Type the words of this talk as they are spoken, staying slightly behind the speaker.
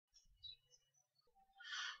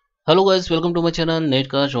Hello guys, welcome to my channel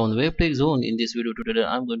NetCast on WebTech Zone. In this video today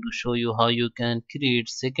I'm going to show you how you can create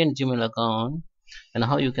second Gmail account and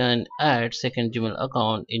how you can add second Gmail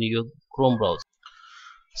account in your Chrome browser.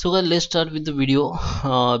 So guys, let's start with the video.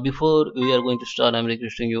 Before we are going to start, I'm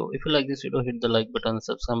requesting you, if you like this video, hit the like button,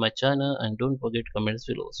 subscribe my channel and don't forget comments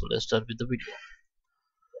below. So let's start with the video.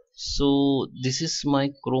 So this is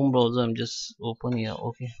my Chrome browser. I'm just open here.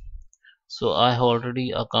 Okay, so I have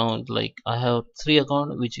already account, like I have three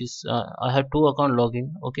account, which is I have two account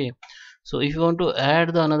login. Okay, so if you want to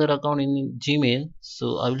add the another account in Gmail,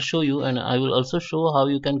 so I will show you, and I will also show how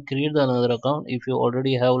you can create the another account if you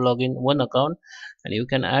already have login one account, and you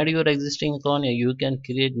can add your existing account and you can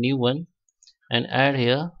create new one and add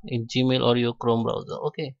here in Gmail or your Chrome browser.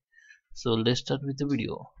 Okay, so let's start with the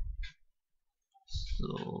video.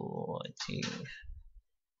 So I think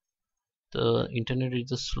the internet is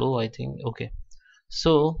just slow, I think. Okay,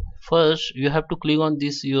 so first you have to click on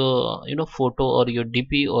this your photo or your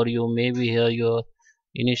DP or your maybe here your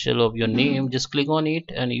initial of your name. Just click on it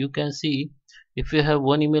and you can see if you have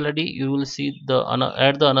one email ID, you will see the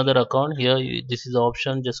add the another account here. This is the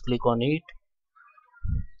option, just click on it.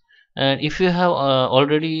 And if you have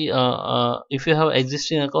if you have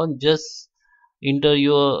existing account, just enter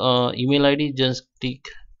your email ID, just click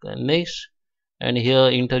next, and here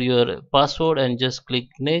enter your password and just click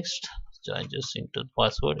next. So I just entered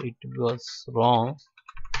password, it was wrong.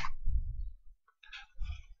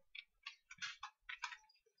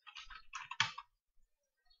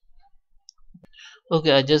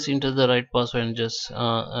 Okay, I just entered the right password and just click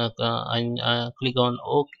on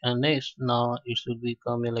OK and next. Now it should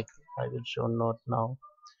become like I will show not now,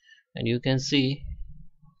 and you can see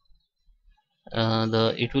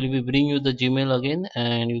the it will be bring you the Gmail again,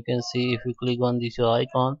 and you can see if you click on this your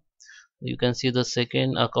icon, you can see the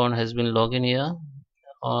second account has been logged in here.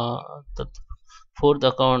 The fourth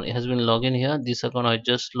account has been logged in here. This account I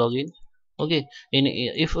just log in. Okay,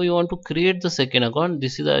 if you want to create the second account,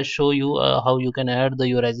 this is I show you how you can add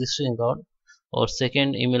your existing account or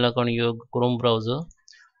second email account in your Chrome browser.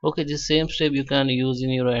 Okay, this same step you can use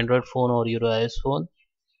in your Android phone or your iOS phone.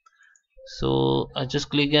 So I just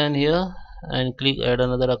click on here and click add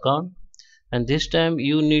another account, and this time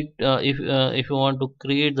you need if you want to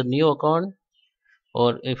create the new account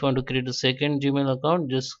or if you want to create a second Gmail account,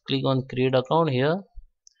 just click on create account here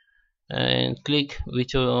and click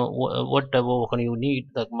which what type of account you need,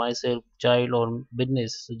 like myself, child or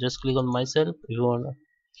business. So just click on myself if you want,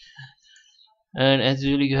 and as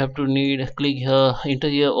usually you have to need click here, enter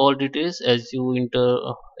here all details as you enter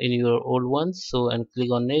in your old ones. So and click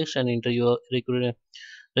on next and enter your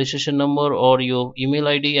registration number or your email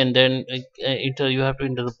ID, and then enter, you have to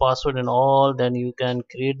enter the password and all, then you can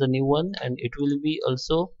create the new one and it will be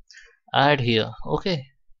also add here. Okay,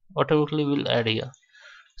 automatically will add here.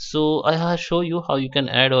 So I have show you how you can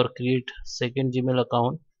add or create second Gmail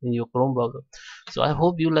account in your Chrome browser. So I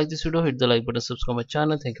hope you like this video, hit the like button, subscribe my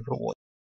channel. Thank you for watching.